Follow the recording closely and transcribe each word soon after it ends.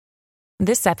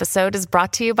This episode is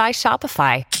brought to you by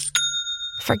Shopify.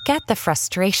 Forget the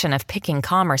frustration of picking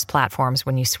commerce platforms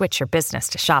when you switch your business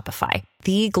to Shopify,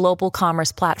 the global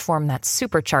commerce platform that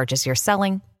supercharges your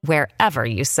selling wherever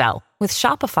you sell. With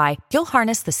Shopify, you'll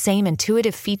harness the same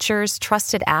intuitive features,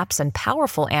 trusted apps, and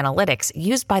powerful analytics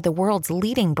used by the world's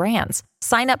leading brands.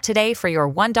 Sign up today for your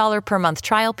 $1 per month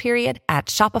trial period at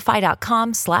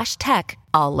shopify.com/tech,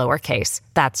 all lowercase.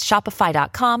 That's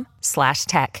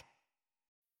shopify.com/tech.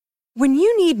 When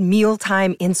you need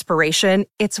mealtime inspiration,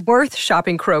 it's worth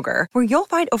shopping Kroger, where you'll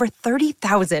find over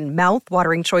 30,000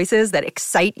 mouth-watering choices that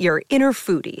excite your inner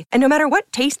foodie. And no matter what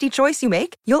tasty choice you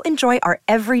make, you'll enjoy our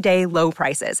everyday low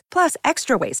prices, plus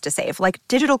extra ways to save, like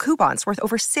digital coupons worth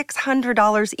over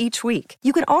 $600 each week.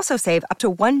 You can also save up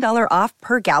to $1 off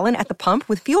per gallon at the pump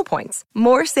with fuel points.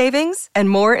 More savings and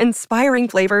more inspiring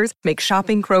flavors make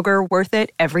shopping Kroger worth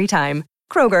it every time.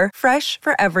 Kroger, fresh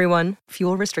for everyone.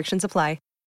 Fuel restrictions apply.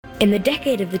 In the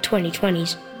decade of the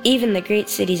 2020s, even the great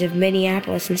cities of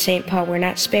Minneapolis and St. Paul were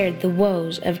not spared the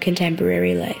woes of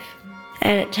contemporary life.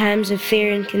 And at times of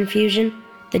fear and confusion,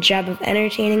 the job of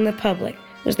entertaining the public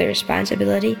was the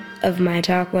responsibility of My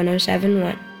Talk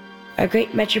 1071, a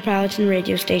great metropolitan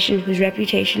radio station whose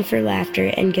reputation for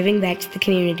laughter and giving back to the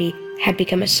community had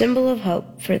become a symbol of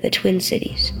hope for the Twin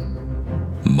Cities.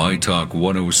 My Talk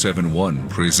 1071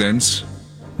 presents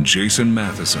Jason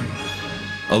Matheson,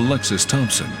 Alexis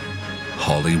Thompson,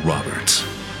 Holly Roberts.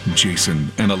 Jason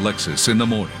and Alexis in the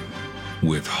morning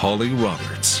with Holly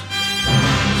Roberts.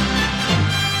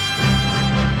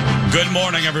 Good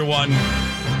morning, everyone,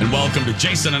 and welcome to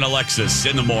Jason and Alexis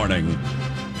in the morning.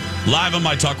 Live on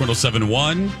My Talk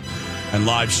 1071 and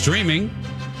live streaming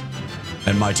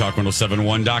at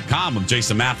MyTalk1071.com. I'm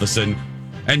Jason Matheson,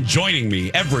 and joining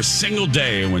me every single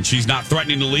day when she's not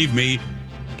threatening to leave me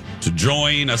to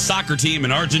join a soccer team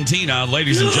in Argentina,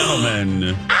 ladies and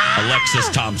gentlemen, Alexis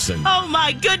Thompson. Oh,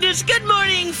 my goodness. Good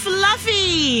morning,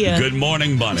 Fluffy. Good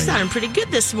morning, Bunny. You sound pretty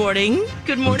good this morning.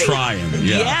 Good morning. I'm trying,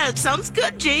 yeah. Yeah, it sounds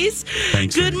good, Jace.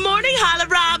 Thanks. Good morning, Holly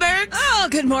Roberts. Oh,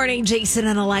 good morning, Jason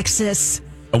and Alexis.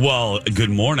 Well, good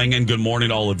morning, and good morning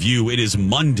to all of you. It is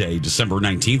Monday, December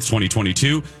 19th,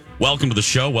 2022. Welcome to the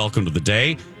show. Welcome to the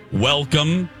day.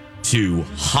 Welcome to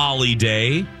Holly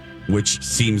Day, which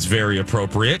seems very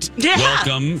appropriate. Yeah,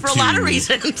 welcome for a lot of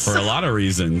reasons. For a lot of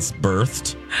reasons.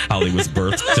 Birthed. Holly was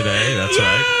birthed today. That's Yay!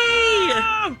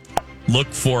 right.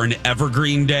 Look for an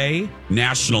Evergreen Day,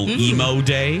 National Emo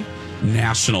Day,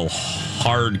 National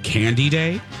Hard Candy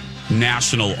Day,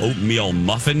 National Oatmeal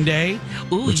Muffin Day,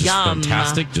 which is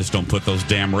fantastic. Just don't put those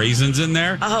damn raisins in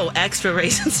there. Oh, extra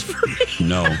raisins for me.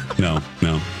 No.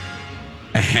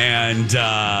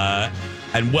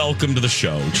 And welcome to the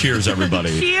show. Cheers,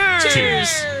 everybody. Cheers.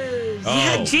 Oh.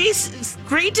 Yeah, Jace, it's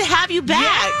great to have you back.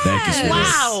 Yes. Thank you, sweetie.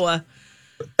 Wow.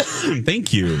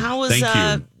 Thank you. How was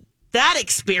that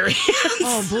experience?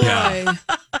 Oh, boy. Yeah.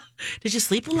 Did you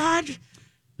sleep a lot? Yeah.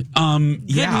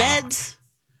 Good meds?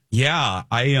 Yeah,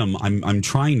 I am. I'm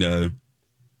trying to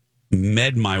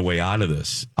med my way out of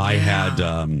this. I had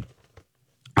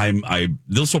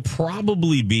this will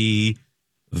probably be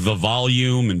the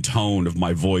volume and tone of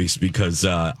my voice because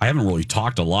I haven't really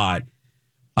talked a lot.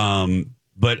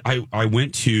 But I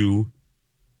went to,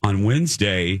 on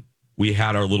Wednesday, we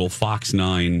had our little Fox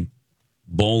 9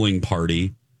 bowling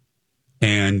party.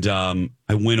 And I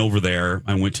went over there.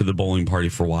 I went to the bowling party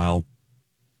for a while.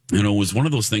 And it was one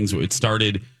of those things where it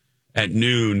started at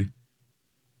noon.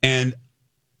 And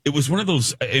it was one of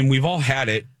those, and we've all had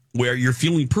it, where you're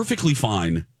feeling perfectly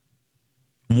fine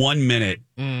 1 minute.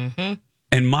 Mm-hmm.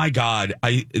 And my God,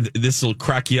 this will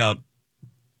crack you up.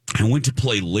 I went to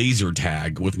play laser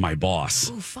tag with my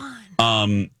boss. Oh,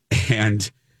 fun.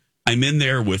 And I'm in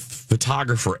there with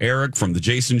photographer Eric from the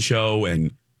Jason Show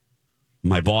and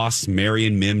my boss,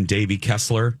 Marion Mim Davy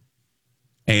Kessler,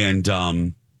 and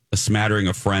a smattering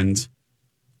of friends.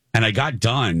 And I got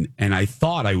done, and I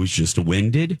thought I was just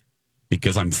winded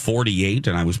because I'm 48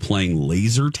 and I was playing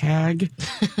laser tag.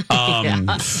 Yeah,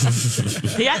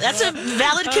 that's a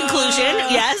valid conclusion.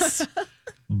 Yes.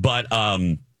 But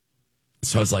so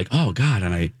I was like, oh, God.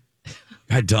 And I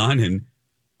got done, and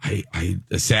I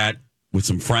sat with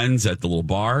some friends at the little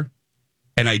bar,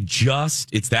 and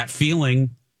it's that feeling.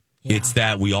 Yeah. It's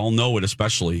that we all know it,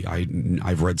 especially.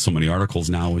 I've read so many articles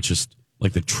now. It's just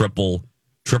like the triple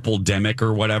demic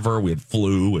or whatever. We had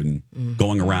flu and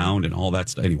going around and all that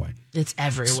stuff. Anyway, it's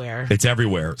everywhere. It's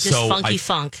everywhere. Just so funky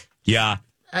funk. Yeah.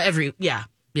 Yeah.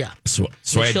 So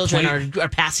the children are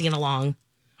passing it along.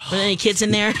 Were there any kids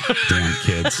in there? Damn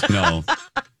kids! No,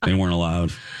 they weren't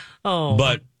allowed. Oh,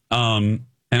 but and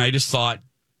I just thought,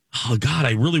 oh God,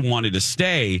 I really wanted to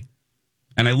stay.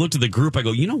 And I looked at the group. I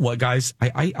go, you know what, guys?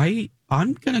 I'm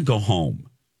going to go home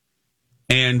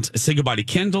and say goodbye to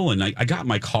Kendall. And I got in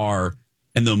my car.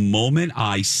 And the moment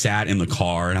I sat in the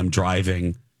car and I'm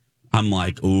driving, I'm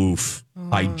like, oof,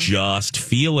 I just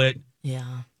feel it.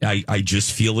 Yeah. I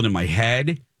just feel it in my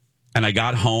head. And I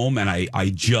got home and I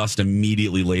just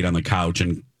immediately laid on the couch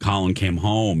and Colin came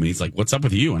home and he's like, what's up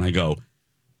with you? And I go,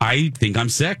 I think I'm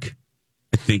sick.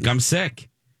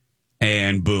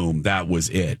 And boom, that was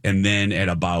it. And then at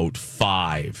about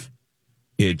 5,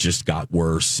 it just got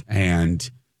worse. And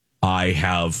I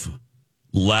have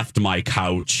left my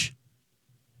couch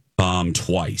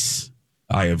twice.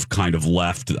 I have kind of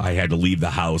left. I had to leave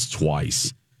the house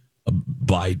twice.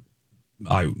 I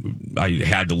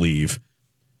had to leave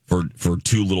for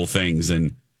 2 little things,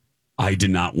 and I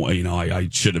did not want. I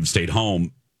should have stayed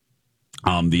home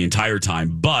the entire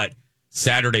time. But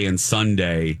Saturday and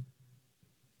Sunday,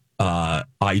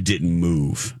 I didn't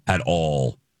move at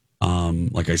all.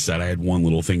 Like I said, I had one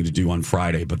little thing to do on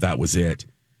Friday, but that was it,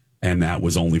 and that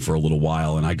was only for a little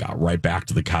while. And I got right back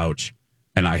to the couch.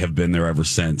 And I have been there ever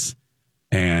since.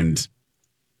 And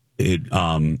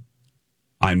I'm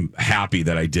happy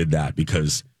that I did that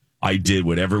because I did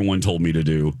what everyone told me to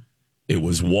do. It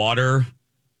was water.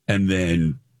 And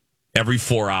then every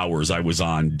 4 hours I was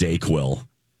on Dayquil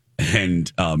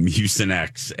and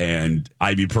Mucinex and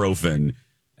ibuprofen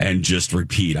and just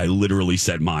repeat. I literally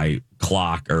set my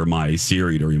clock or my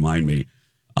Siri to remind me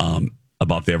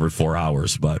about the every 4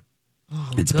 hours. But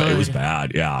it was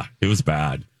bad. Yeah, it was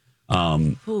bad.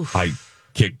 I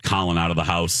kicked Colin out of the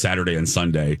house Saturday and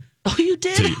Sunday. Oh, you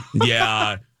did?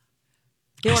 Yeah.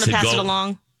 You want to pass it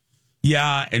along?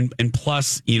 Yeah, and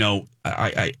plus,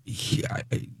 I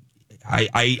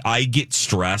get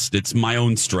stressed. It's my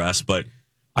own stress, but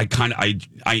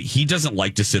he doesn't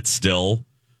like to sit still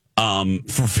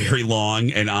for very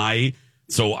long, and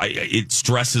it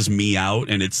stresses me out,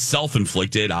 and it's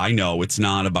self-inflicted. I know it's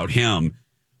not about him,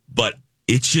 but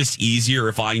it's just easier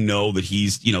if I know that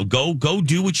he's, go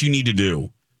do what you need to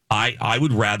do. I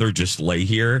would rather just lay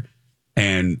here.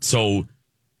 And so,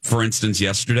 for instance,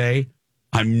 yesterday,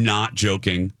 I'm not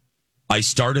joking. I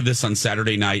started this on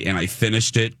Saturday night and I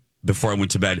finished it before I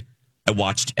went to bed. I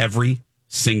watched every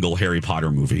single Harry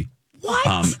Potter movie.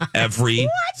 What? Every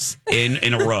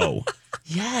in a row.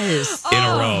 Yes. In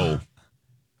a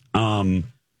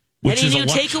row. Which any new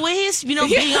takeaways?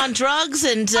 Being on drugs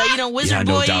and wizard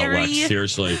boy. No doubt, Lex,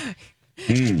 seriously.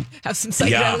 Have some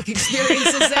psychedelic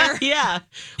experiences there. Yeah.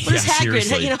 What is Hagrid?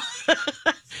 Seriously.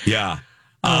 Yeah.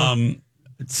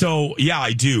 So yeah,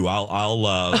 I do.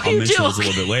 I'll mention this a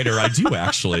little bit later. I do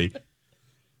actually,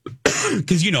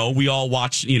 because we all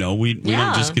watch. We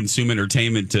don't just consume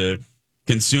entertainment to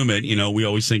consume it. We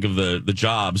always think of the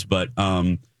jobs, but how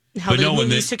the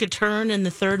movies took a turn in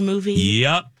the third movie.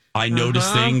 Yep. I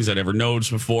noticed things I never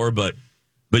noticed before, but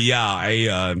yeah,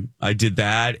 I did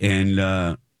that,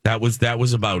 and that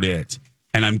was about it.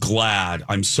 And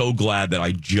I'm so glad that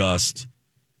I just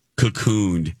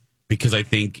cocooned, because I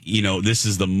think this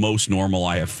is the most normal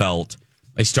I have felt.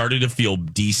 I started to feel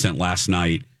decent last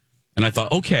night, and I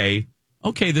thought, okay,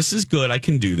 this is good. I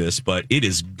can do this, but it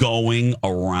is going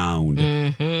around.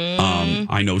 Mm-hmm.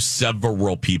 I know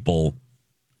several people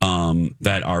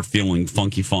that are feeling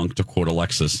funky funk, to quote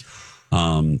Alexis,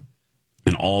 and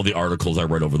all the articles I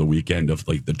read over the weekend of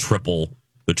like the triple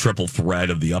threat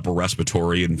of the upper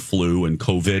respiratory and flu and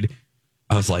COVID.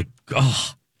 I was like,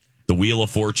 oh, the wheel of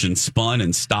fortune spun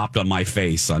and stopped on my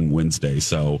face on Wednesday.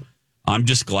 So I'm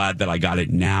just glad that I got it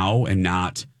now and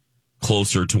not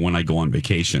closer to when I go on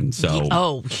vacation. So,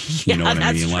 you know what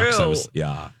I mean? True. So,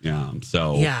 yeah.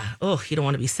 So, yeah. Oh, you don't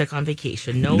want to be sick on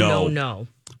vacation. No.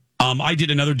 I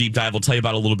did another deep dive. I'll tell you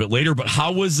about it a little bit later. But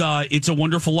how was It's a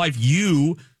Wonderful Life?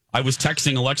 I was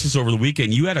texting Alexis over the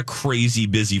weekend. You had a crazy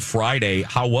busy Friday.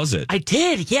 How was it? I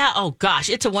did. Yeah. Oh, gosh.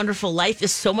 It's a Wonderful Life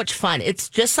is so much fun. It's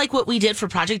just like what we did for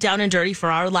Project Down and Dirty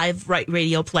for our live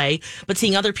radio play, but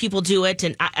seeing other people do it.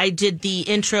 And I did the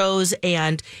intros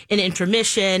and an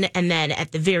intermission and then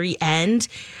at the very end.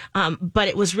 But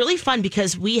it was really fun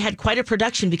because we had quite a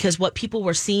production, because what people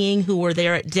were seeing who were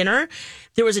there at dinner,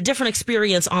 there was a different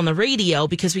experience on the radio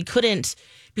because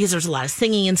because there's a lot of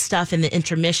singing and stuff in the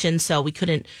intermission, so we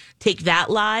couldn't take that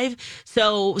live.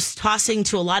 So was tossing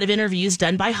to a lot of interviews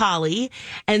done by Holly.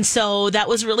 And so that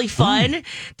was really fun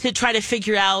to try to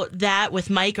figure out that with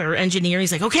Mike, our engineer.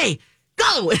 He's like, okay,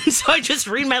 go. And so I just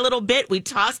read my little bit. We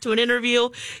tossed to an interview,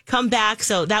 come back.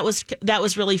 So that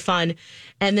was really fun.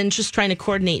 And then just trying to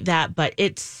coordinate that. But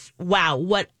wow,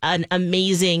 what an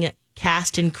amazing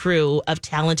cast and crew of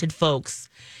talented folks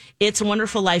It's a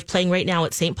Wonderful Life playing right now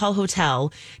at St. Paul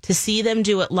Hotel. To see them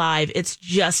do it live, it's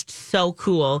just so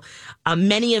cool.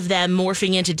 Many of them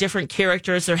morphing into different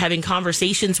characters. They're having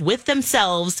conversations with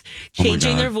themselves,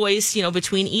 changing their voice,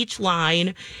 between each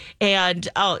line. And,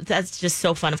 that's just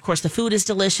so fun. Of course, the food is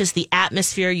delicious. The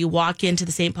atmosphere, you walk into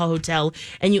the St. Paul Hotel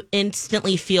and you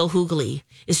instantly feel Hoogly.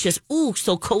 It's just,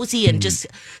 so cozy and just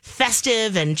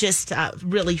festive and just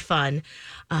really fun.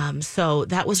 So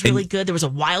that was really good. There was a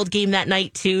wild game that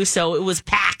night too, so it was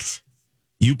packed.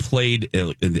 You played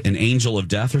an Angel of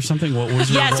Death or something? What was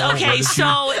your role? Okay,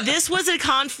 so this was a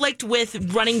conflict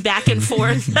with running back and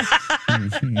forth.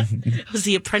 It was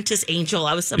the apprentice angel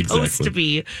I was supposed to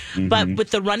be. Mm-hmm. But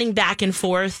with the running back and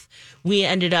forth, I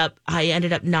ended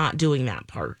up not doing that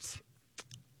part.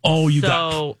 Oh,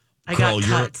 I got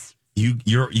cut.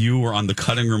 You were on the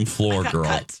cutting room floor, girl.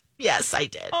 Cut. Yes, I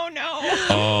did. Oh,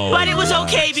 no. But it was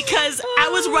okay because I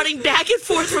was running back and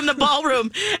forth from the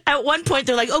ballroom. At one point,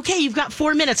 they're like, okay, you've got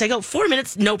 4 minutes. I go, 4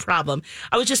 minutes? No problem.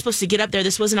 I was just supposed to get up there.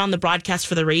 This wasn't on the broadcast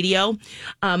for the radio,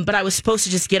 but I was supposed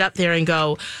to just get up there and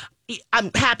go,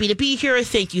 I'm happy to be here.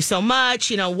 Thank you so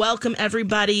much. Welcome,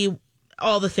 everybody.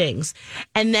 All the things.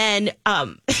 And then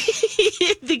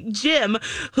the Jim,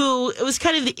 who was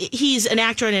he's an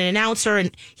actor and an announcer,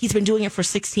 and he's been doing it for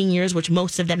 16 years, which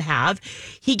most of them have.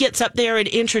 He gets up there and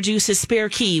introduces Spare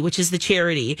Key, which is the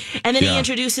charity. And then he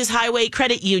introduces Highway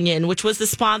Credit Union, which was the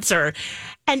sponsor.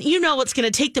 And it's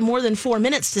going to take them more than 4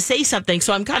 minutes to say something.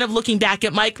 So I'm kind of looking back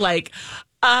at Mike like,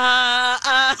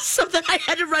 something I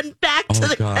had to run back to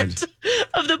the end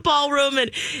of the ballroom. And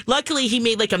luckily he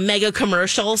made like a mega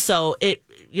commercial. So it,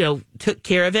 took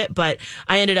care of it. But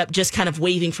I ended up just kind of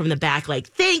waving from the back, like,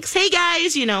 thanks. Hey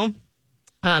guys,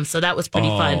 so that was pretty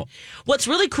fun. What's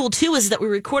really cool too is that we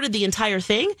recorded the entire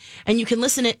thing and you can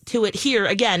listen to it here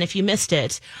again, if you missed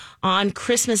it, on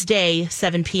Christmas Day,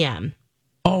 7 p.m.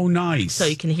 Oh, nice. So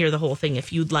you can hear the whole thing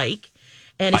if you'd like.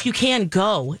 And if you can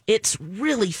go, it's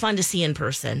really fun to see in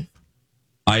person.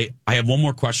 I have one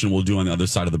more question we'll do on the other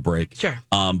side of the break. Sure.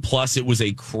 Plus, it was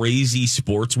a crazy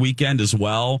sports weekend as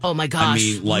well. Oh, my gosh. I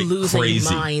mean, like losing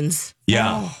crazy. minds.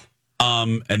 Yeah.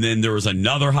 Oh. And then there was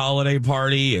another holiday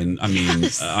party. And I mean,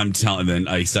 then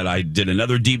I said I did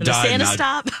another deep dive. Santa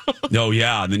stop? Oh,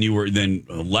 yeah. And then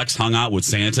Lex hung out with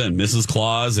Santa and Mrs.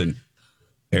 Claus and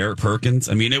Eric Perkins.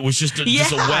 I mean, it was just a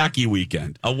wacky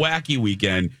weekend. A wacky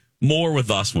weekend. More with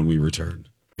us when we return.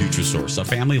 Nutrisource, a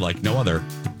family like no other.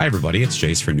 Hi, everybody. It's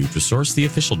Jace for Nutrisource, the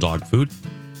official dog food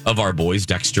of our boys,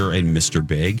 Dexter and Mr.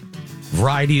 Big.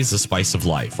 Variety is the spice of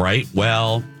life, right?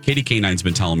 Well, Katie K9's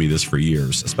been telling me this for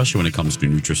years, especially when it comes to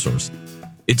Nutrisource.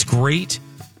 It's great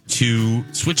to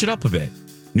switch it up a bit.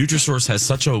 Nutrisource has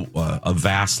such a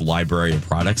vast library of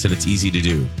products that it's easy to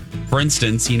do. For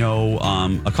instance,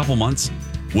 a couple months,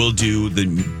 we'll do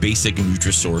the basic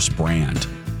Nutrisource brand.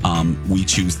 We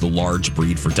choose the large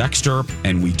breed for Dexter,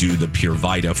 and we do the Pure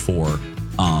Vita for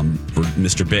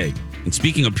Mr. Big. And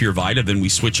speaking of Pure Vita, then we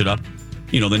switch it up,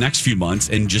 the next few months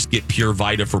and just get Pure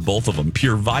Vita for both of them.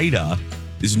 Pure Vita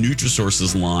is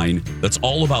Nutrisource's line that's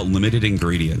all about limited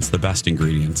ingredients, the best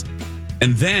ingredients.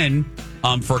 And then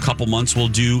for a couple months, we'll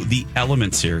do the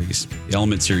Element series. The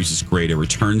Element series is great. It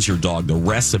returns your dog. The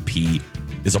recipe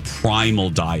is a primal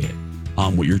diet,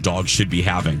 what your dog should be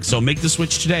having. So make the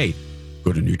switch today.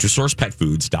 Go to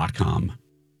NutrisourcePetFoods.com.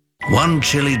 One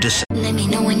chilly December. Let me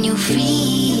know when you're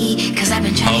free, 'cause I've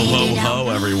been trying to get it out. Ho,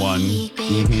 everyone.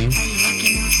 Mm-hmm.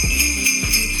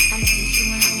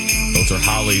 Those are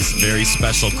Holly's very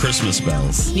special Christmas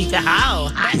bells.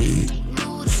 How?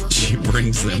 She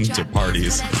brings them to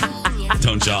parties.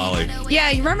 Don't you, Holly? Yeah,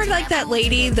 you remember like that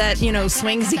lady that,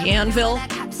 swings the anvil?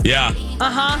 Yeah.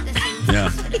 Uh-huh.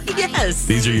 Yeah. Yes.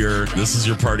 This is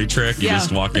your party trick. You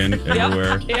just walk in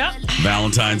everywhere. Yeah.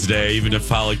 Valentine's Day, even if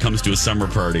Holly comes to a summer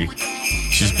party,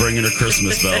 she's bringing her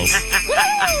Christmas bells.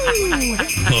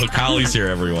 Look, Holly's here,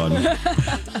 everyone.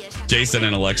 Jason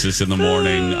and Alexis in the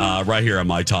morning, right here on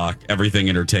My Talk, Everything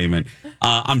Entertainment.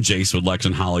 I'm Jace with Lex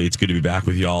and Holly. It's good to be back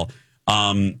with y'all.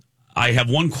 I have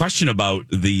one question about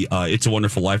the It's a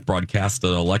Wonderful Life broadcast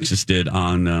that Alexis did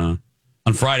on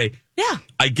Friday. Yeah.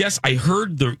 I guess I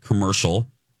heard the commercial.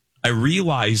 I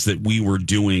realized that we were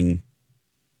doing,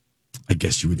 I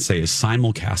guess you would say, a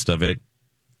simulcast of it.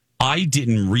 I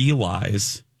didn't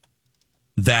realize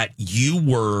that you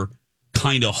were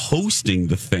kind of hosting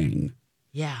the thing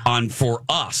for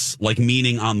us, like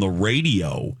meaning on the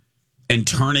radio and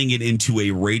turning it into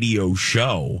a radio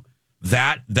show.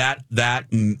 That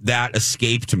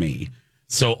escaped me.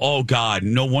 So, oh God,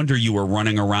 no wonder you were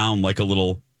running around like a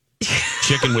little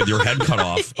chicken with your head cut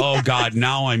off. Oh God,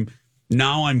 now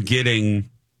I'm getting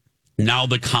now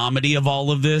the comedy of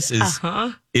all of this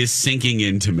is sinking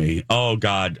into me. Oh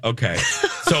God. Okay.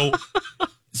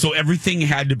 So everything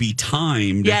had to be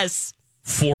timed. Yes.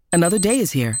 For Another day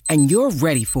is here, and you're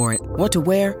ready for it. What to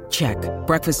wear? Check.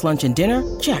 Breakfast, lunch, and dinner?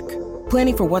 Check.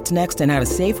 Planning for what's next and how to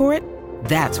save for it?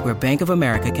 That's where Bank of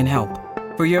America can help.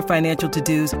 For your financial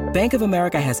to-dos, Bank of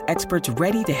America has experts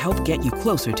ready to help get you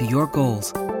closer to your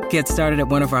goals. Get started at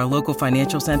one of our local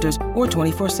financial centers or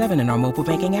 24/7 in our mobile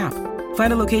banking app.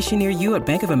 Find a location near you at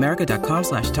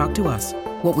bankofamerica.com/talktous.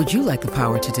 What would you like the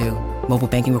power to do? Mobile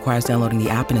banking requires downloading the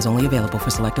app and is only available for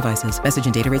select devices. Message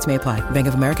and data rates may apply. Bank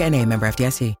of America N.A., member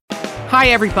FDIC. Hi,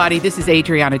 everybody. This is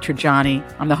Adriana Trajani.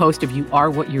 I'm the host of You Are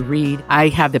What You Read. I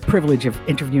have the privilege of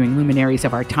interviewing luminaries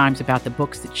of our times about the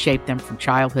books that shaped them from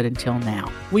childhood until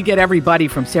now. We get everybody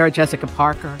from Sarah Jessica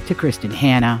Parker to Kristen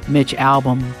Hanna, Mitch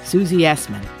Albom, Susie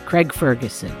Essman, Craig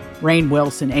Ferguson, Rainn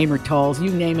Wilson, Amor Tolls,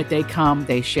 you name it, they come,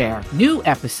 they share. New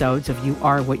episodes of You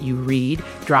Are What You Read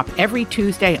drop every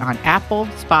Tuesday on Apple,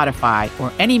 Spotify,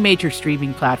 or any major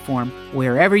streaming platform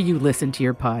wherever you listen to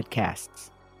your podcasts.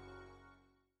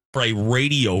 For a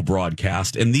radio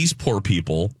broadcast, and these poor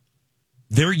people,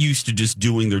 they're used to just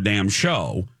doing their damn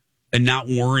show and not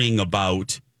worrying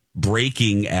about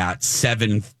breaking at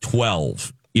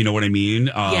 7:12. You know what I mean?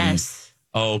 Yes.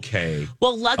 Okay.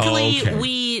 Well, luckily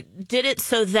we did it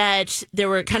so that there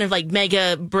were kind of like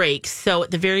mega breaks. So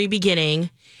at the very beginning,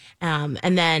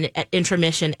 and then at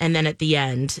intermission, and then at the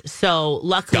end. So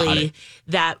luckily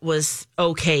that was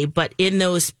okay. But in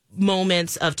those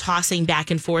moments of tossing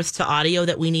back and forth to audio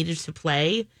that we needed to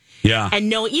play. Yeah. And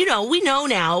we know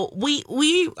now,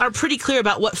 we are pretty clear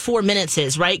about what 4 minutes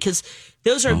is, right? Because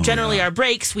those are generally our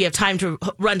breaks. We have time to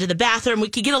run to the bathroom. We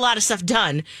can get a lot of stuff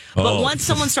done. But once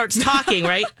someone starts talking,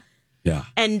 right? Yeah.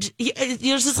 And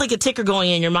there's just like a ticker going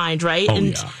in your mind, right?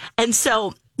 Oh, and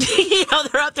so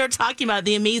they're out there talking about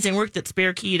the amazing work that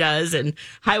Spare Key does and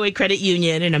Highway Credit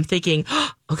Union. And I'm thinking,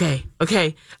 okay.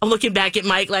 I'm looking back at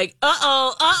Mike like,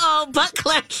 butt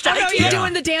clenched. Oh, no, you're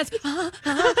doing the dance.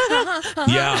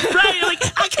 Yeah. Right. Like,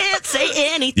 I can't say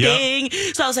anything.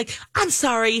 Yep. So I was like, I'm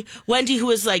sorry. Wendy, who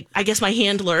was like, I guess my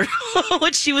handler,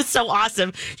 which she was so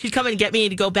awesome. She'd come and get me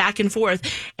to go back and forth.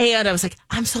 And I was like,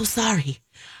 I'm so sorry.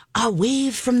 A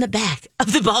wave from the back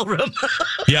of the ballroom.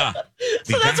 Yeah.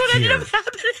 So that's what ended up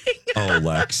happening. Oh,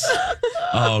 Lex.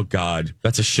 Oh, God.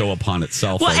 That's a show upon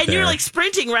itself. Well, right and there. You're like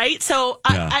sprinting, right? So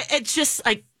it's just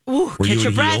like, ooh, catch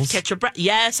your breath.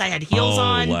 Yes, I had heels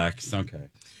on. Oh, Lex. Okay.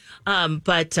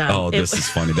 This is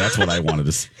funny. That's what I wanted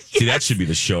to see. See, that should be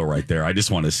the show right there. I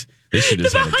just want to. They should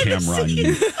just have a camera on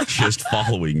you, just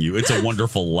following you. It's a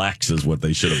wonderful Lex, is what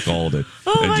they should have called it.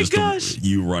 Oh and my just gosh!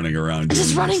 You running around,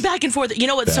 just running back and forth. You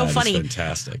know what's so funny?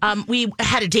 Fantastic. We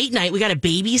had a date night. We got a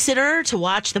babysitter to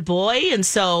watch the boy, and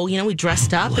so we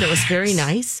dressed up, and it was very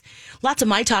nice. Lots of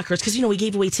My Talkers, because we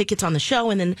gave away tickets on the show,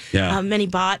 and then many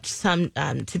bought some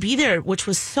to be there, which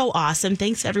was so awesome.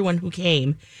 Thanks to everyone who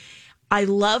came. I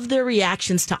love their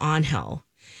reactions to Angel,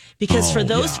 because for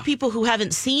those people who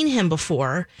haven't seen him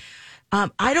before,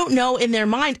 I don't know in their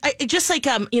mind, just like,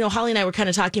 Holly and I were kind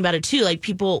of talking about it too. Like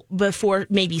people before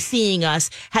maybe seeing us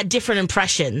had different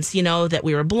impressions, that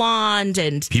we were blonde,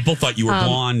 and people thought you were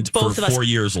blonde for 4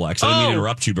 years, Lex. I didn't mean to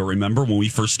interrupt you, but remember when we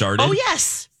first started? Oh,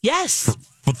 yes.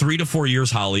 For 3 to 4 years,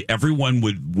 Holly, everyone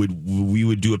we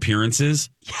would do appearances.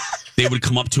 They would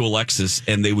come up to Alexis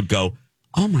and they would go,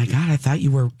 "Oh my God, I thought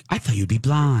you'd be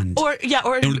blonde." Or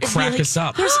it would crack us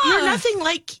up. You're nothing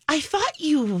like I thought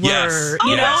you were. Yes.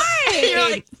 You know? Right. And you're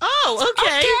like, oh,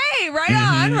 okay. Right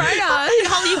on.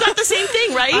 Holly, you got the same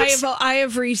thing, right? I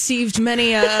have received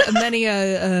many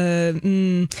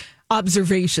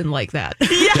observation like that.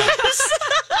 Yes.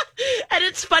 And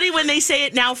it's funny when they say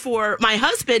it now for my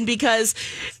husband, because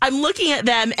I'm looking at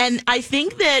them and I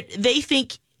think that they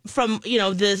think from,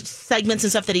 the segments and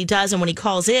stuff that he does and when he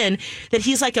calls in, that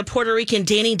he's like a Puerto Rican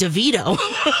Danny DeVito.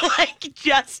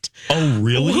 Oh,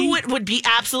 really? Who would be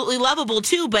absolutely lovable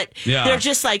too, but they're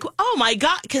just like, oh my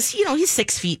God, because, he's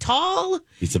 6 feet tall.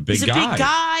 He's a big guy. Big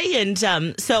guy. And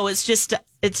so it's just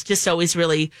always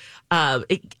really,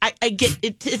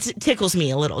 it tickles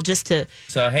me a little just to.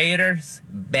 So haters,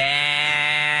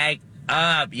 back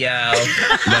up, yo.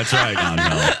 That's right,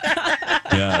 Angel.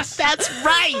 Yes. That's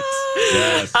right.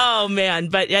 Yes. Oh man,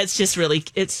 but it's just really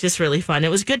fun. It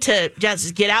was good to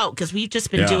just get out because we've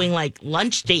just been doing like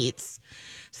lunch dates.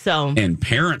 So and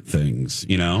parent things,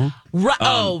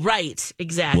 right,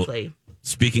 exactly. Well,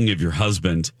 speaking of your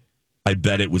husband, I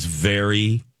bet it was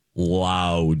very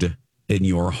loud in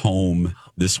your home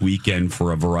this weekend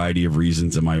for a variety of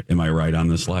reasons. Am I right on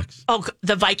this, Lex? Oh,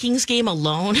 the Vikings game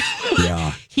alone.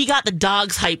 Yeah. He got the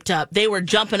dogs hyped up. They were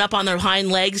jumping up on their hind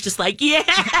legs, just like, yeah,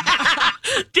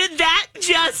 did that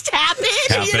just happen?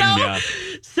 Yeah.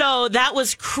 So that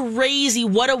was crazy.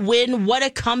 What a win. What a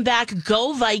comeback.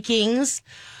 Go Vikings.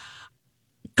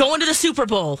 Going to the Super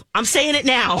Bowl. I'm saying it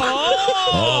now.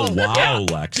 Oh wow, yeah.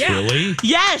 Lex, really?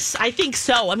 Yes, I think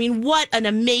so. I mean, what an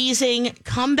amazing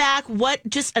comeback. What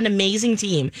just an amazing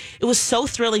team. It was so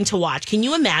thrilling to watch. Can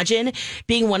you imagine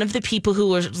being one of the people who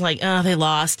was like, oh, they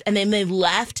lost, and then they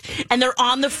left, and they're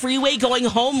on the freeway going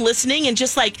home listening and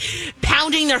just like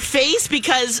pounding their face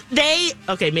because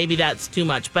okay, maybe that's too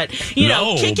much, but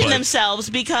kicking themselves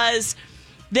because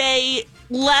they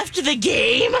left the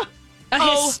game.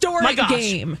 Historic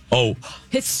game. Oh,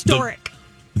 historic.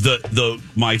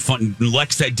 My fun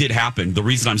Lex, that did happen. The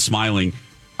reason I'm smiling,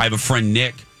 I have a friend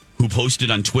Nick who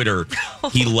posted on Twitter.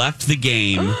 He left the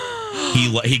game.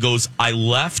 He goes, I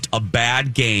left a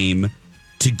bad game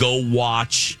to go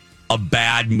watch a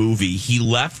bad movie. He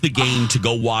left the game to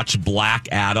go watch Black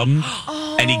Adam,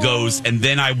 and he goes, and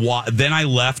then I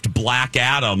left Black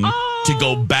Adam to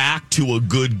go back to a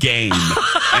good game.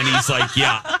 And he's like,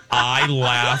 yeah, I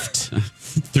laughed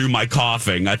through my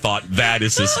coughing. I thought that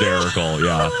is hysterical.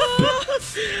 Yeah.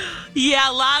 Yeah,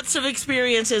 lots of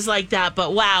experiences like that.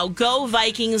 But wow, go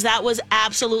Vikings. That was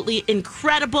absolutely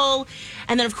incredible.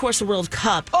 And then, of course, the World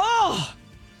Cup. Oh,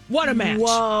 what a match.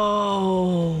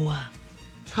 Whoa.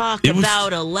 Talk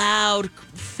about a loud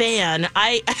fan.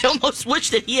 I almost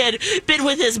wish that he had been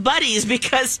with his buddies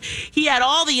because he had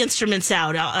all the instruments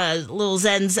out. Little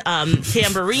Zen's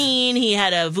tambourine. He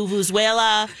had a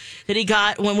vuvuzela that he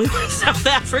got when we were in South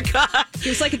Africa. He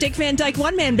was like a Dick Van Dyke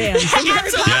one-man band.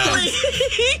 Absolutely.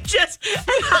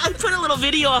 I put a little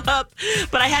video up,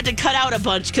 but I had to cut out a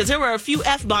bunch because there were a few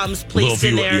F-bombs placed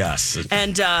in there. Yes.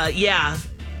 And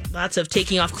lots of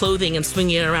taking off clothing and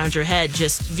swinging it around your head.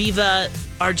 Just Viva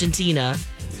Argentina.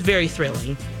 It's very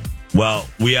thrilling. Well,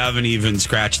 we haven't even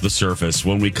scratched the surface.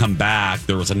 When we come back,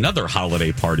 there was another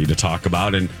holiday party to talk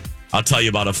about, and I'll tell you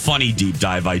about a funny deep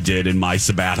dive I did in my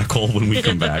sabbatical when we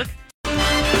come back.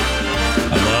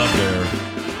 I love they're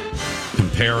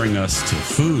comparing us to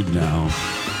food now.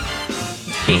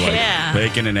 We're like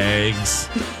bacon and eggs,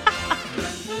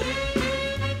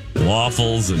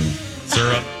 waffles and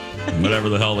syrup. Whatever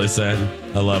the hell they said.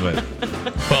 I love it.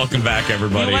 Welcome back,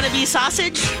 everybody. You want to be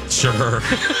sausage? Sure.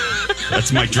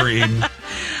 That's my dream.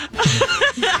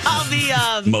 I'll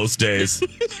be, most days.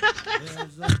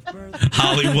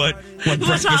 Holly, what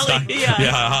breakfast item?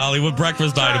 Holly, what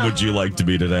breakfast item would you like to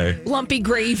be today? Lumpy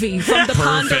gravy from the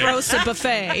Ponderosa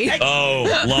buffet.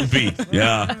 Oh, lumpy.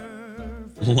 Yeah.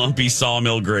 Lumpy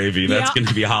sawmill gravy. That's going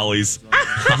to be Holly's.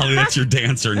 Holly, that's your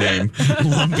dancer name.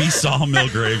 Lumpy sawmill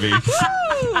gravy.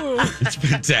 It's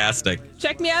fantastic.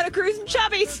 Check me out at Cruise and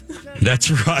Chubby's.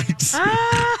 That's right.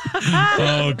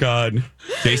 Oh, God.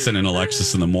 Jason and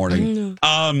Alexis in the morning.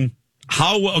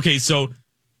 Okay, so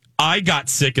I got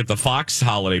sick at the Fox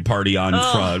holiday party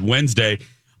on Wednesday.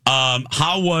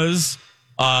 How was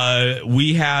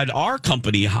we had our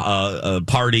company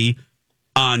party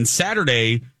on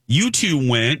Saturday. You two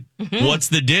went. Mm-hmm. What's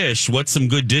the dish? What's some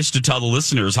good dish to tell the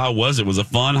listeners? How was it? Was it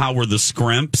fun? How were the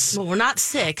scrimps? Well, we're not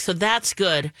sick, so that's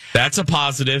good. That's a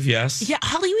positive, yes. Yeah,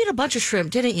 Holly, you ate a bunch of shrimp,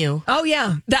 didn't you? Oh,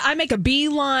 yeah. I make a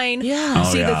beeline.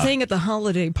 The thing at the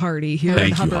holiday party here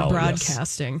at Hubbard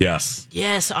Broadcasting. Yes.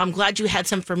 Yes, I'm glad you had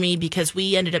some for me because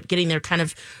we ended up getting there kind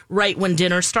of right when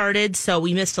dinner started, so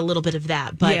we missed a little bit of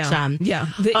that. But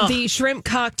the shrimp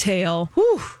cocktail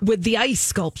with the ice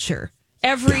sculpture.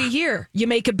 Every year, you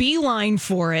make a beeline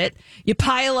for it. You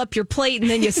pile up your plate, and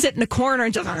then you sit in the corner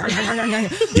and just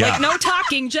like no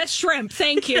talking, just shrimp.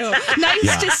 Thank you.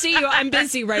 Nice to see you. I'm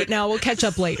busy right now. We'll catch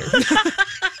up later.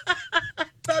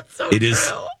 That's so It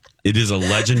is a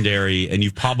legendary, and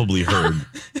you've probably heard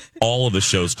all of the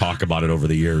shows talk about it over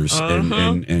the years,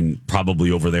 and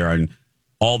probably over there on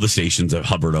all the stations that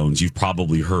Hubbard owns. You've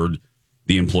probably heard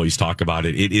the employees talk about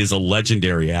it. It is a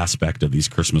legendary aspect of these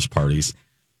Christmas parties.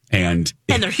 And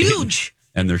they're huge.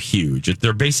 They're huge.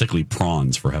 They're basically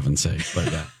prawns, for heaven's sake.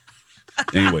 But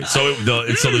anyway, so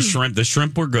the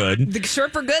shrimp were good. The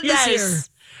shrimp were good this year.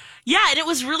 Yeah, and it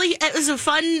was a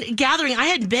fun gathering. I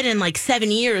hadn't been in like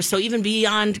 7 years, so even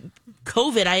beyond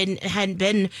COVID, I hadn't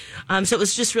been. So it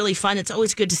was just really fun. It's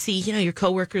always good to see, your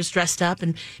coworkers dressed up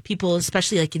and people,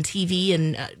 especially like in TV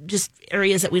and just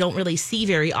areas that we don't really see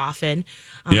very often.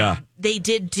 They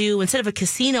did do, instead of a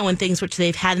casino and things, which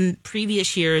they've had in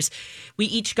previous years, we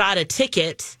each got a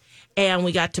ticket. and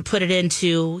we got to put it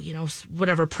into,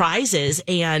 whatever prizes.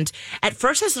 And at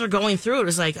first, as they're going through, it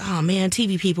was like, oh man,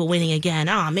 TV people winning again.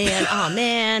 Oh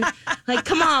man. Like,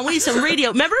 come on, we need some radio.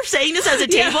 Remember saying this as a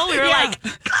table? We were like,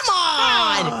 come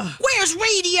on, where's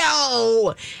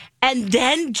radio? And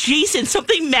then, Jason,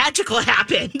 something magical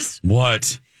happened.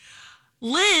 What?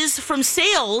 Liz from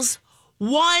sales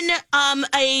won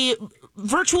a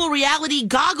virtual reality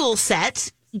goggle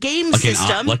set game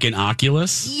system. Like an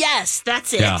Oculus? Yes,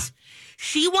 that's it. Yeah.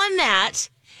 She won that.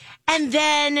 And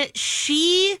then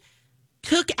she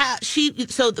took out,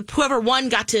 whoever won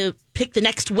got to pick the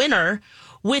next winner,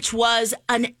 which was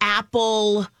an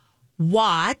Apple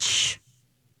Watch.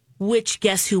 Which,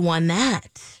 guess who won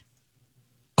that?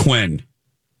 Quinn.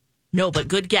 No, but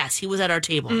good guess. He was at our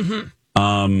table.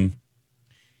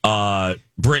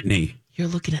 Brittany. You're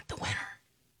looking at the winner.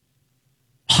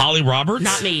 Holly Roberts?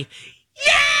 Not me.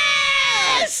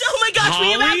 Yes! Oh my gosh,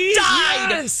 we about died.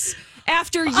 Yes.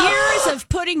 After years of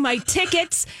putting my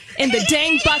tickets in the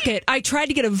dang bucket, I tried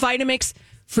to get a Vitamix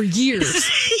for years.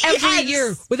 Every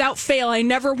year, without fail, I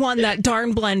never won that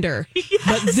darn blender. Yes.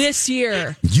 But this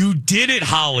year... You did it,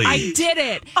 Holly. I did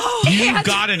it. Oh, you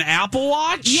got an Apple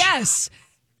Watch? Yes.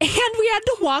 And we had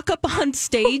to walk up on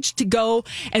stage to go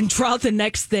and draw the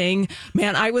next thing.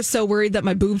 Man, I was so worried that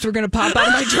my boobs were going to pop out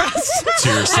of my dress.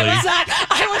 Seriously?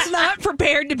 I was not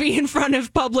prepared to be in front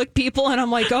of public people, and I'm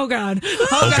like, oh God.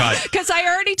 Because I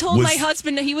already told my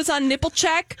husband that he was on nipple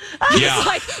check. Yeah. Was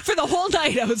like, for the whole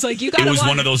night, I was like, you got to It was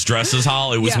one of those dresses,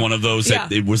 Hol. It was one of those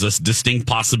that it was a distinct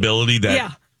possibility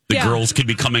that... The girls could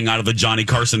be coming out of the Johnny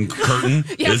Carson curtain.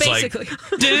 Basically.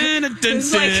 It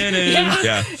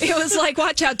was like,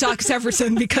 watch out, Doc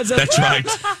Severinsen, because of... That's right.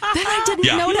 Then I didn't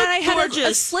know that I had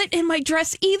a slit in my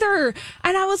dress either.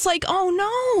 And I was like,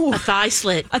 oh no. A thigh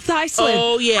slit.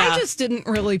 Oh, yeah. I just didn't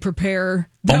really prepare.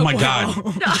 Oh, my God.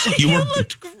 You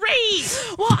looked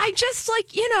great. Well, I just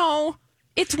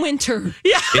it's winter.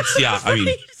 Yeah.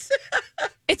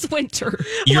 It's winter.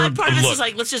 Part of us is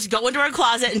like, let's just go into our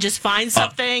closet and just find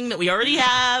something that we already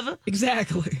have.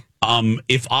 Exactly.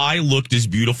 If I looked as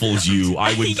beautiful as you,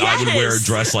 I would wear a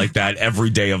dress like that every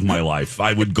day of my life.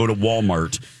 I would go to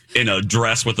Walmart in a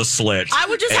dress with a slit. I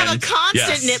would just have a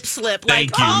constant nip slip.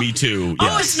 Thank you. Me too.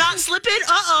 Oh, it's not slipping?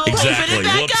 Uh-oh. Exactly.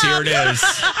 Whoops, here it is.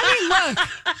 I mean, look,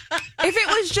 if it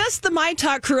was just the My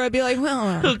Talk crew, I'd be like,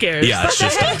 well, who cares? Yeah, it's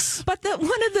just us. But one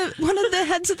of the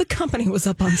heads of the company was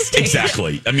up on stage.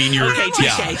 Exactly. I mean, you're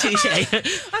touche. I'm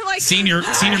like, senior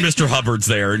Mr. Hubbard's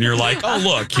there, and you're like, oh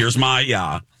look, here's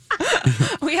my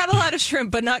We had a lot of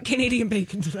shrimp, but not Canadian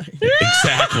bacon tonight.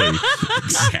 Exactly.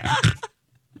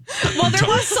 Well, there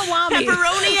was salami.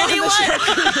 Pepperoni, anyone?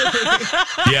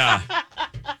 Yeah.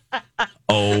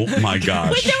 Oh, my gosh.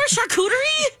 Wait, there was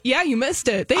charcuterie? Yeah, you missed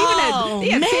it. They even had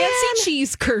fancy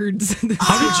cheese curds.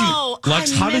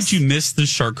 How did you miss the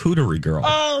charcuterie, girl?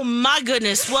 Oh, my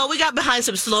goodness. Well, we got behind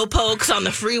some slow pokes on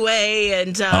the freeway,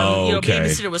 and,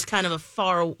 babysitter was kind of a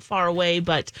far away,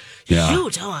 but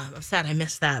shoot, I'm sad I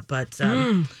missed that, but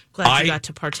glad you got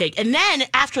to partake. And then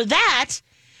after that,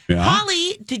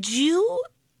 Holly, did you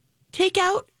pick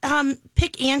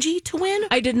Angie to win?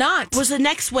 I did not. Was the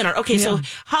next winner. Okay, so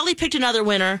Holly picked another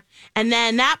winner, and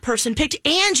then that person picked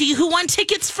Angie, who won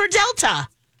tickets for Delta.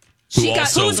 Who's a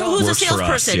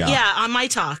salesperson. On My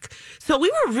Talk. So we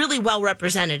were really well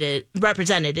represented. It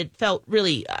felt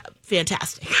really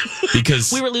fantastic.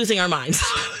 Because we were losing our minds.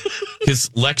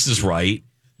 Because Lex is right.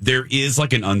 There is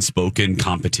like an unspoken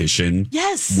competition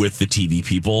with the TV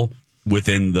people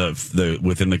within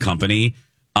the company.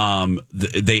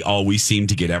 They always seem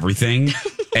to get everything.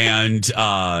 And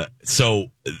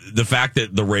so the fact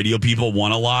that the radio people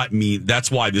won a lot,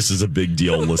 that's why this is a big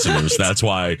deal, listeners. That's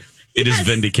why it is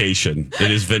vindication.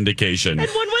 It is vindication.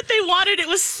 And won what they wanted. It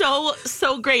was so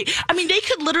great. I mean, they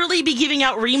could literally be giving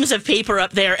out reams of paper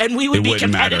up there, and we would be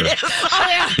competitive.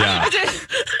 Oh, yeah.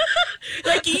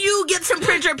 Like, you get some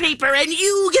printer paper, and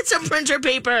you get some printer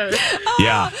paper.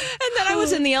 Yeah. And then I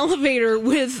was in the elevator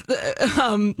with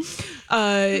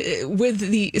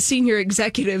the senior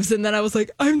executives, and then I was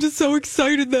like, I'm just so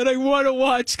excited that I want to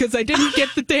watch because I didn't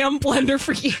get the damn blender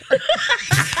for years.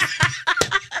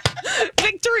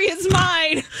 Victory is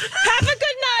mine. Have a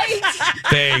good night.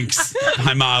 Thanks.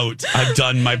 I'm out. I've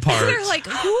done my part. They're like,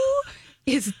 who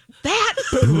is that?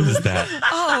 Who is that?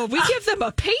 Oh, we give them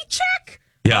a paycheck?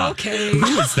 Yeah. Okay.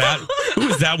 Who is that? Who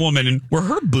is that woman? And were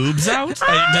her boobs out? Was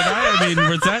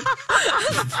that?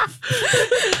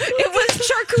 It was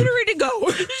charcuterie to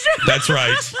go. That's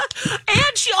right.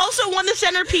 And she also won the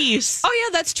centerpiece. Oh, yeah,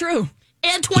 that's true.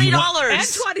 And $20.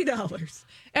 And $20.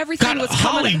 Everything was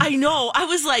coming. I know. I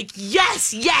was like,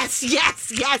 yes, yes,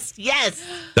 yes, yes, yes.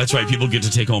 That's right. People get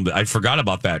to take home. I forgot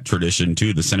about that tradition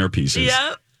too. The centerpieces.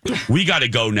 Yeah. We got to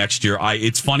go next year.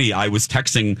 It's funny. I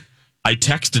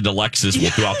texted Alexis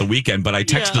throughout the weekend, but I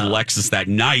texted Alexis that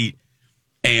night,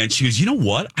 and she goes, "You know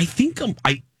what? I think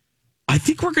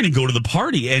we're going to go to the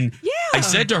party." And I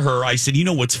said to her, I said, "You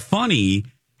know what's funny?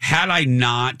 Had I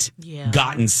not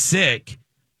gotten sick,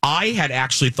 I had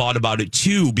actually thought about it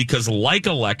too, because like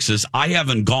Alexis, I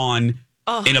haven't gone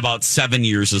in about 7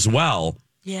 years as well.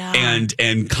 Yeah.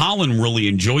 And Colin really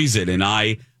enjoys it, and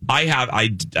I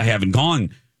haven't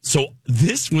gone. So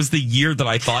this was the year that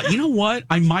I thought, you know what,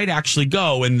 I might actually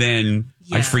go, and then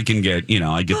I freaking get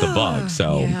the bug.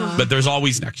 So, but there's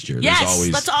always next year. Yes, there's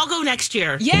always, let's all go next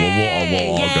year.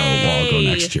 We'll all go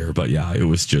next year. But yeah, it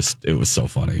was so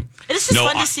funny. And it's just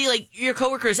fun to see like your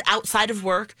coworkers outside of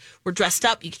work were dressed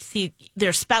up. You can see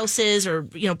their spouses or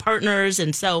partners,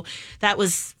 and so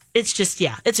it's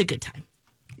a good time.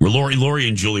 Lori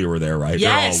and Julia were there, right?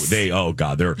 Yes. They're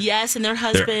and their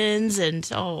husbands,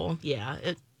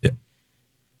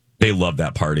 they love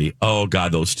that party. Oh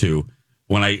God, those two.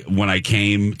 When I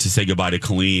came to say goodbye to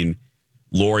Colleen,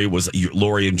 Lori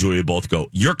and Julia both go,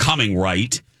 "You're coming,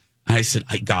 right?" And I said,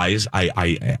 "Guys,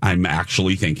 I'm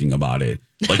actually thinking about it.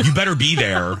 Like, you better be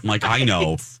there." I'm like, I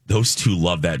know. Those two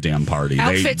love that damn party.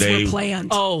 Outfits were planned.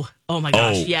 Oh my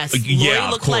gosh, yes.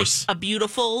 Lori looked like a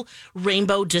beautiful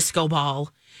rainbow disco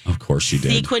ball. Of course she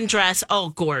did. Sequin dress. Oh,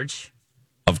 gorge.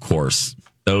 Of course.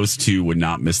 Those two would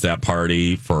not miss that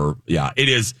party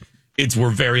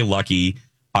we're very lucky.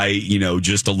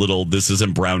 Just a little, this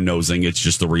isn't brown nosing. It's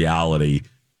just the reality.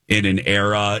 In an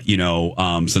era,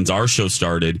 since our show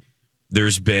started,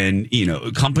 there's been,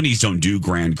 companies don't do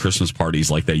grand Christmas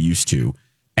parties like they used to.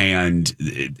 And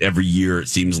every year it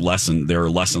seems there are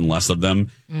less and less of them.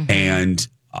 Mm-hmm. And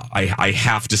I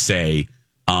have to say,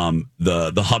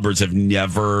 the Hubbards have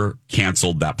never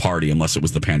canceled that party unless it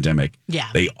was the pandemic.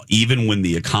 Yeah. Even when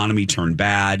the economy turned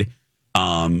bad,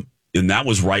 and that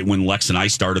was right when Lex and I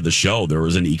started the show. There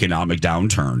was an economic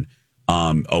downturn,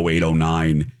 08,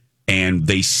 09, and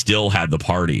they still had the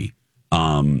party.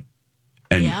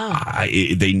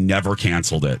 They never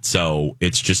canceled it. So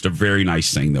it's just a very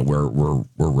nice thing that we're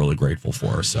really grateful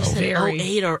for. So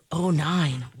 08 or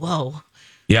 09. Whoa.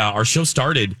 Yeah, our show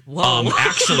started.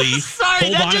 Actually, Sorry,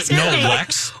 hold on. No,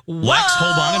 Lex. Lex,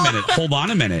 hold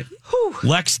on a minute.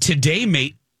 Lex, today,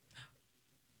 mate.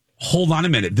 Hold on a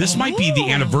minute. This might be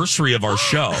the anniversary of our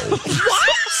show. What?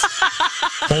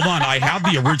 Hold on. I have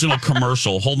the original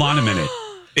commercial. Hold on a minute.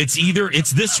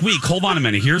 It's this week. Hold on a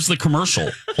minute. Here's the commercial.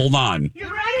 Hold on. You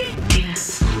ready?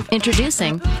 Yes.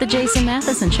 Introducing The Jason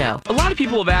Matheson Show. A lot of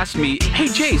people have asked me, "Hey,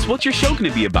 Jace, what's your show going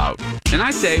to be about?" And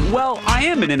I say, well, I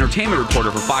am an entertainment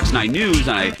reporter for Fox 9 News,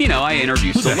 and I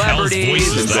interview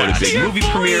celebrities and go to big movie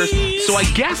premieres. So I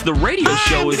guess the radio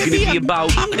show is going to be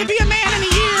about... I'm going to be a man in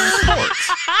a year.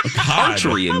 Sports,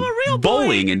 archery, and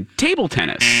bowling, and table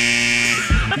tennis.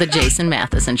 The Jason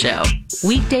Matheson Show.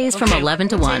 Weekdays from 11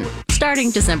 to 1,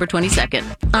 starting December 22nd.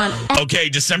 Okay,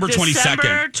 December 22nd.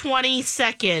 December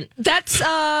 22nd. That's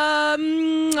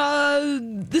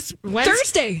this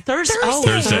Thursday.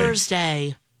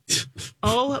 Thursday.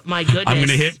 Oh my goodness.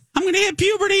 I'm gonna hit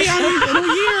puberty in a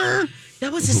year.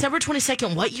 That was December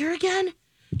 22nd. What year again?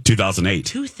 2008.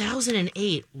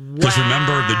 2008. Wow. Because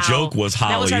remember, the joke was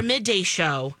Holly. That was our midday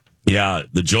show. Yeah,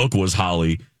 the joke was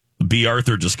Holly. B.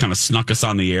 Arthur just kind of snuck us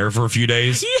on the air for a few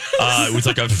days. Yes. It was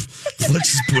like let's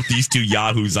just put these two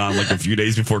yahoos on like a few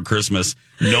days before Christmas.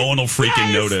 No one will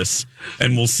freaking notice.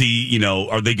 And we'll see,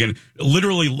 are they going to...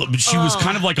 Literally, she was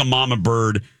kind of like a mama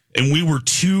bird, and we were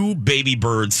two baby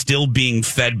birds still being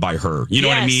fed by her. You know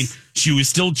what I mean? She was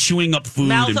still chewing up food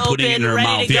mouth and putting it in her ready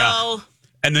mouth. To go.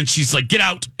 And then she's like, "Get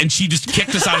out." And she just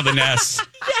kicked us out of the nest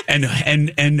and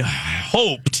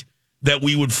hoped that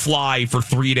we would fly for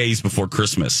 3 days before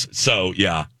Christmas. So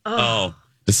yeah.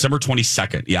 December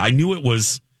 22nd. Yeah, I knew it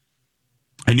was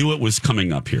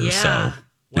coming up here. Yeah. So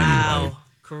wow. Anyway.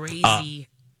 Crazy.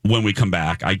 When we come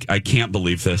back, I can't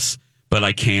believe this, but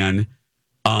I can.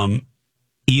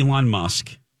 Elon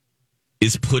Musk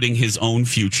is putting his own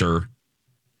future,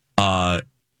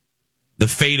 the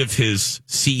fate of his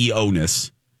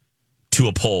CEO-ness, to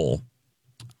a poll.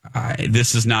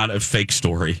 This is not a fake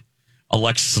story.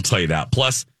 Alexis will tell you that.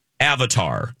 Plus,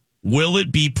 Avatar. Will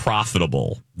it be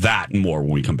profitable? That and more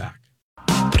when we come back.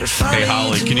 Hey,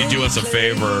 Holly, can you do us a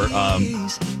favor?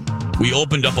 We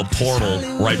opened up a portal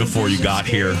right before you got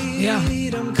here. Yeah.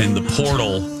 And the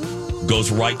portal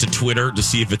goes right to Twitter to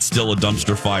see if it's still a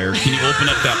dumpster fire. Can you open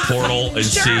up that portal and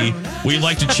see? We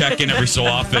like to check in every so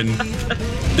often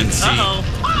and see. Oh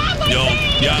my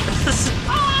Yeah.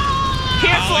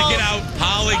 Careful. Holly, get out.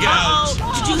 Holly, get out.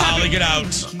 Did you have Holly, get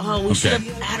out. Oh, we should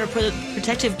have had her put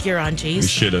protective gear on, We Jace.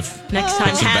 should have. Next time,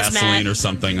 Put some hazmat. Vaseline or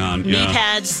something on. Knee Yeah.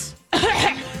 pads.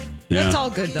 Yeah. It's all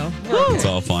good, though. It's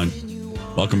all fine.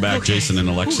 Welcome back, Jason and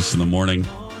Alexis in the morning.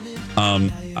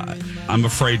 I'm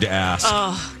afraid to ask.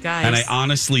 Oh, guys. And I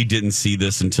honestly didn't see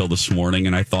this until this morning,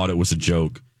 and I thought it was a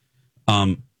joke.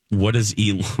 What is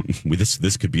Elon?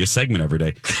 This could be a segment every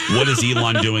day. What is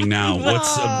Elon doing now?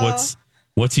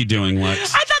 What's he doing,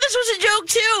 Lex? I thought this was a joke,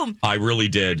 too. I really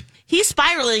did. He's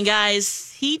spiraling,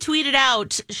 guys. He tweeted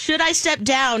out, should I step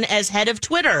down as head of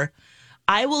Twitter?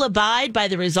 I will abide by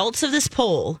the results of this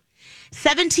poll.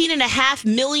 17.5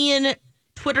 million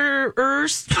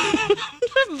Twitterers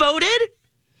voted.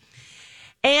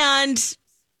 And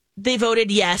they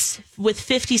voted yes with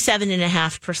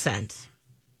 57.5%.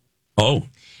 Oh.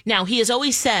 Now, he has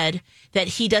always said that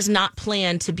he does not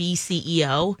plan to be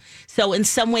CEO. So in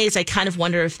some ways, I kind of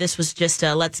wonder if this was just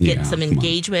a let's get some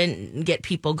engagement and get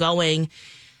people going,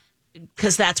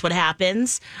 because that's what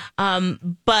happens.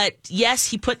 But yes,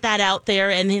 he put that out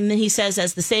there. And then he says,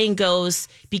 as the saying goes,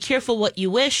 be careful what you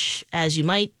wish, as you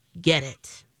might get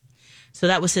it. So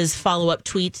that was his follow-up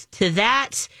tweet to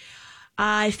that.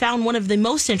 I found one of the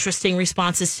most interesting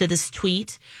responses to this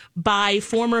tweet by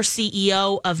former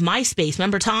CEO of MySpace.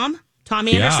 Remember Tom? Tom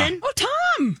Anderson? Yeah. Oh,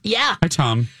 Tom! Yeah. Hi,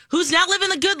 Tom. Who's now living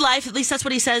the good life. At least that's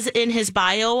what he says in his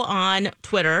bio on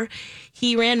Twitter.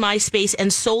 He ran MySpace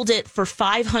and sold it for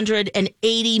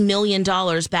 $580 million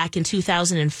back in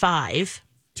 2005.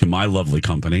 To my lovely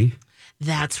company.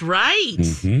 That's right.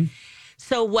 Mm-hmm.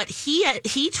 So what he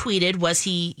tweeted was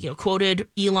he quoted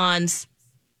Elon's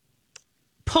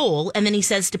poll, and then he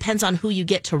says, depends on who you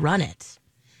get to run it.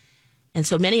 And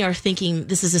so many are thinking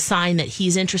this is a sign that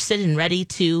he's interested and ready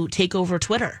to take over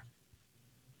Twitter.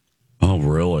 Oh,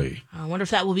 really? I wonder if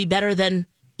that will be better than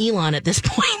Elon at this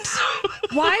point.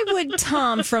 Why would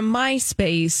Tom from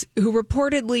MySpace, who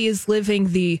reportedly is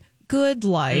living the good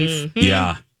life,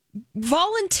 Yeah.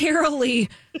 voluntarily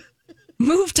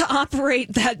move to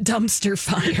operate that dumpster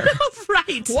fire?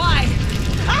 Right. Why?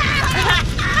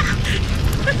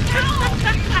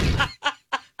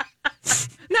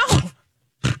 No.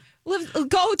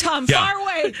 Go, Tom. Yeah. Far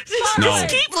away. No. Just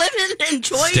keep living and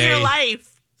enjoying your life.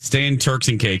 Stay in Turks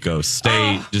and Caicos.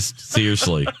 Stay, just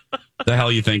seriously. The hell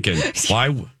are you thinking?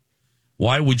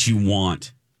 Why would you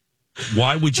want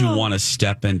to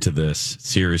step into this?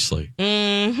 Seriously.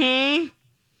 Mm-hmm.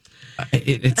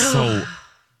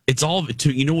 It's all,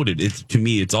 you know what it is? To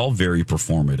me, it's all very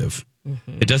performative.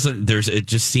 Mm-hmm. It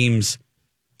just seems,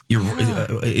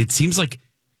 it seems like,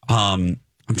 I'm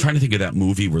trying to think of that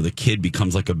movie where the kid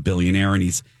becomes like a billionaire and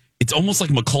it's almost like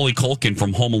Macaulay Culkin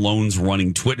from Home Alone's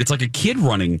running Twitter. It's like a kid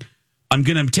running, I'm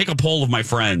going to take a poll of my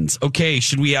friends. Okay,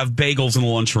 should we have bagels in the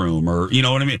lunchroom? Or, you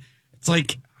know what I mean? It's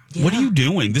like, what are you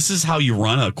doing? This is how you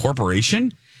run a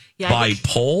corporation? By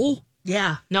poll?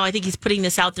 Yeah. No, I think he's putting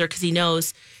this out there because he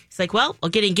knows. He's like, well, I'll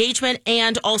get engagement.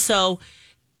 And also,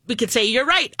 we could say, you're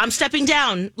right. I'm stepping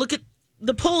down. Look at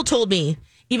the poll told me.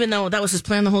 Even though that was his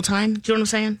plan the whole time. Do you know what I'm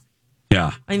saying?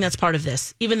 Yeah. I think that's part of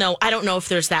this. Even though I don't know if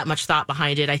there's that much thought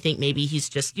behind it. I think maybe he's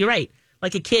just, you're right,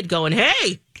 like a kid going,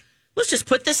 hey, let's just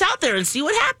put this out there and see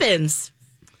what happens.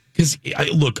 Because,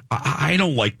 look, I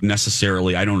don't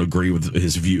necessarily, I don't agree with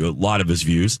his view, a lot of his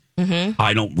views. Mm-hmm.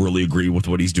 I don't really agree with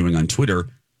what he's doing on Twitter.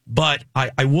 But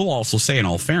I will also say, in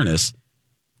all fairness,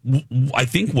 I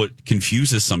think what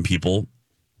confuses some people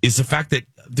is the fact that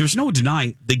there's no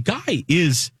denying the guy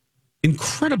is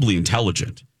incredibly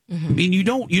intelligent. Mm-hmm. I mean, you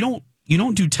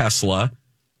don't do Tesla.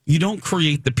 You don't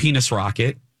create the penis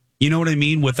rocket. You know what I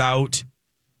mean? Without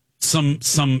some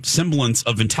semblance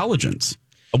of intelligence,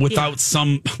 without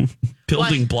some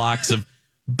building blocks of.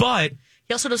 But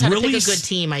he also knows how to pick a good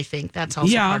team. I think that's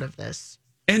also part of this.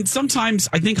 And sometimes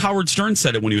I think Howard Stern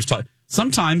said it when he was talking.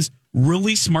 Sometimes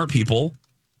really smart people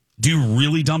do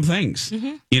really dumb things.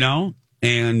 Mm-hmm. You know,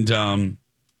 and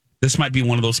this might be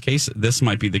one of those cases. This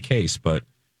might be the case, but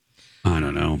I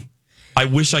don't know. I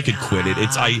wish I could quit it.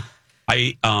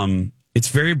 It's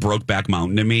very Brokeback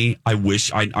Mountain to me. I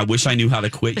wish I knew how to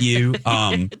quit you.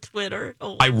 Twitter.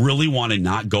 Oh. I really want to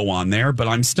not go on there, but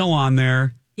I'm still on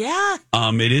there. Yeah.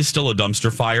 It is still a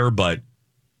dumpster fire, but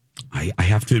I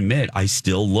have to admit, I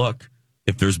still look.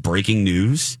 If there's breaking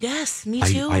news, yes, me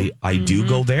too. I do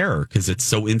go there because it's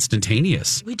so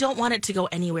instantaneous. We don't want it to go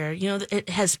anywhere. You know, it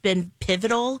has been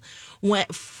pivotal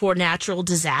for natural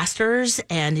disasters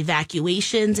and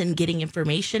evacuations and getting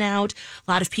information out.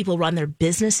 A lot of people run their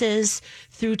businesses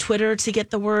through Twitter to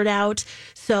get the word out.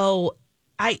 So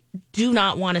I do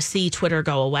not want to see Twitter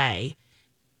go away.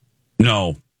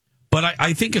 No. But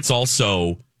I think it's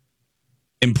also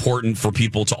important for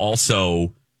people to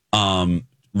also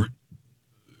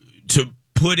to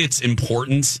put its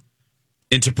importance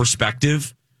into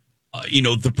perspective.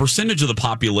 The percentage of the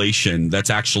population that's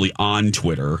actually on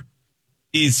Twitter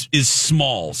is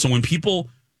small. So when people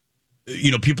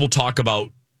talk about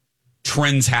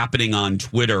trends happening on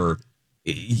Twitter,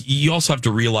 you also have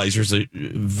to realize there's the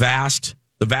vast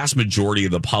majority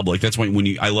of the public. That's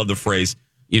when I love the phrase,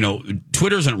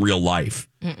 Twitter isn't real life.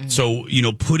 Mm-mm. So,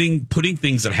 putting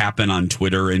things that happen on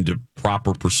Twitter into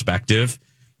proper perspective,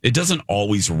 it doesn't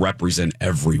always represent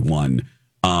everyone.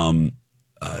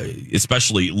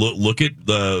 Especially look at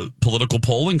the political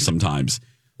polling sometimes.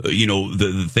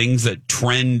 The things that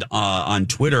trend on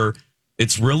Twitter,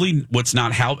 it's really what's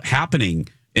not happening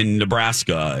in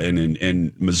Nebraska and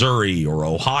in Missouri or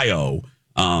Ohio.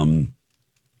 I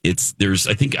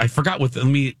forgot what,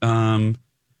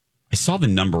 I saw the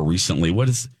number recently. What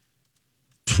is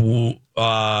percentage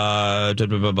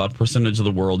of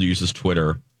the world uses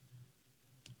Twitter?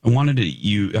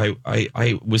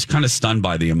 I was kind of stunned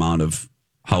by the amount of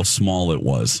how small it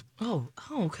was. Oh,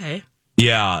 okay.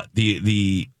 Yeah,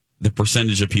 the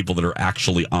percentage of people that are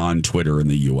actually on Twitter in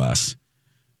the U.S.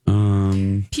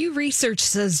 Pew Research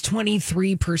says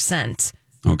 23%.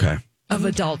 Okay. Of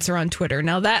adults are on Twitter.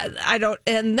 Now that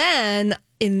and then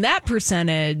in that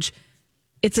percentage,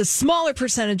 it's a smaller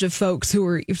percentage of folks who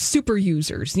are super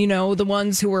users, the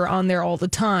ones who are on there all the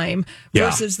time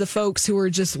versus the folks who are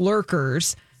just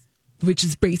lurkers, which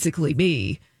is basically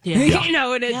me. Yeah.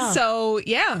 And it's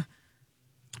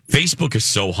Facebook is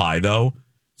so high though.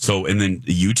 So, and then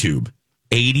YouTube,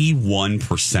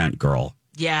 81%, girl.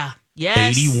 Yeah.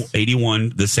 Yes.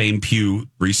 81, the same Pew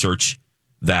Research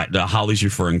that Holly's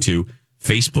referring to.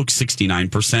 Facebook,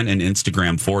 69%, and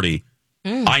Instagram, 40%.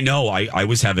 I know I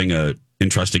was having a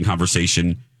interesting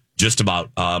conversation just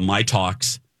about My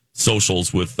Talk's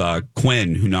socials with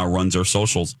Quinn, who now runs our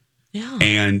socials. Yeah.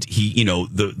 And he,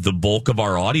 the bulk of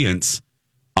our audience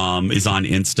is on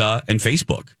Insta and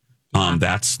Facebook.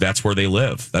 That's where they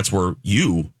live. That's where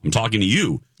I'm talking to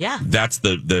you. Yeah. That's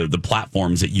the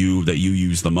platforms that you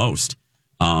use the most.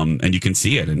 And you can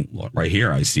see it. And right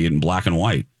here, I see it in black and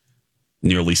white,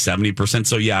 nearly 70%.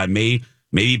 So yeah, it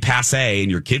maybe passe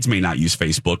and your kids may not use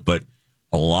Facebook, but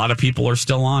a lot of people are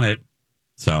still on it.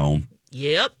 So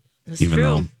yep. That's even true.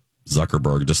 though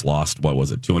Zuckerberg just lost, what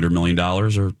was it, $200 million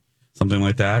or something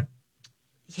like that?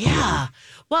 Yeah.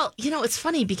 Well, it's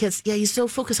funny because he's so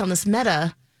focused on this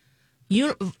metaverse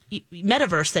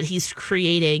that he's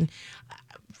creating. I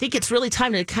think it's really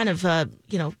time to kind of,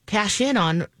 cash in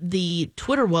on the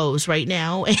Twitter woes right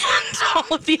now and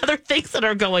all of the other things that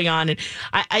are going on. And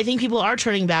I think people are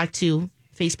turning back to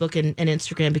Facebook and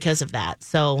Instagram because of that.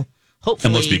 So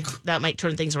hopefully that might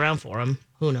turn things around for him.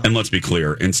 Who knows? And let's be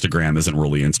clear, Instagram isn't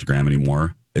really Instagram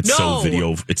anymore. It's so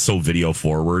video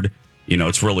forward.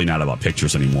 It's really not about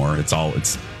pictures anymore.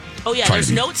 Oh yeah,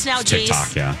 there's Notes now, TikTok,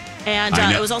 Jace. Yeah.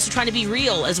 And it was also trying to be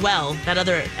real as well, that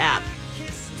other app.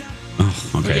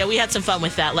 Oh, okay. Yeah, we had some fun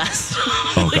with that last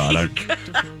Oh, God. I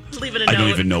don't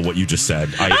even know what you just said.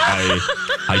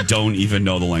 I don't even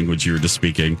know the language you were just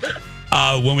speaking.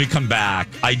 When we come back,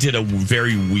 I did a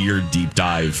very weird deep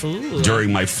dive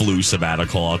during my flu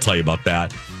sabbatical. I'll tell you about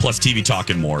that. Plus TV talk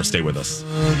and more. Stay with us.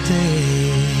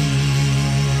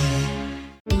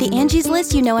 The Angie's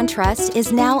List you know and trust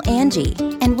is now Angie,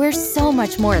 and we're so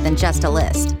much more than just a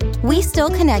list. We still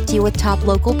connect you with top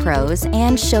local pros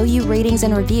and show you ratings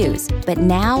and reviews, but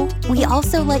now we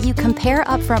also let you compare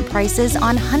upfront prices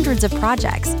on hundreds of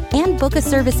projects and book a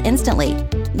service instantly.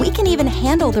 We can even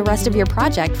handle the rest of your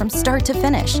project from start to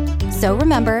finish. So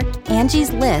remember,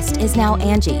 Angie's List is now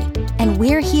Angie, and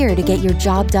we're here to get your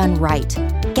job done right.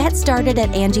 Get started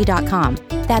at Angie.com.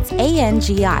 That's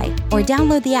ANGI, or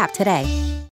download the app today.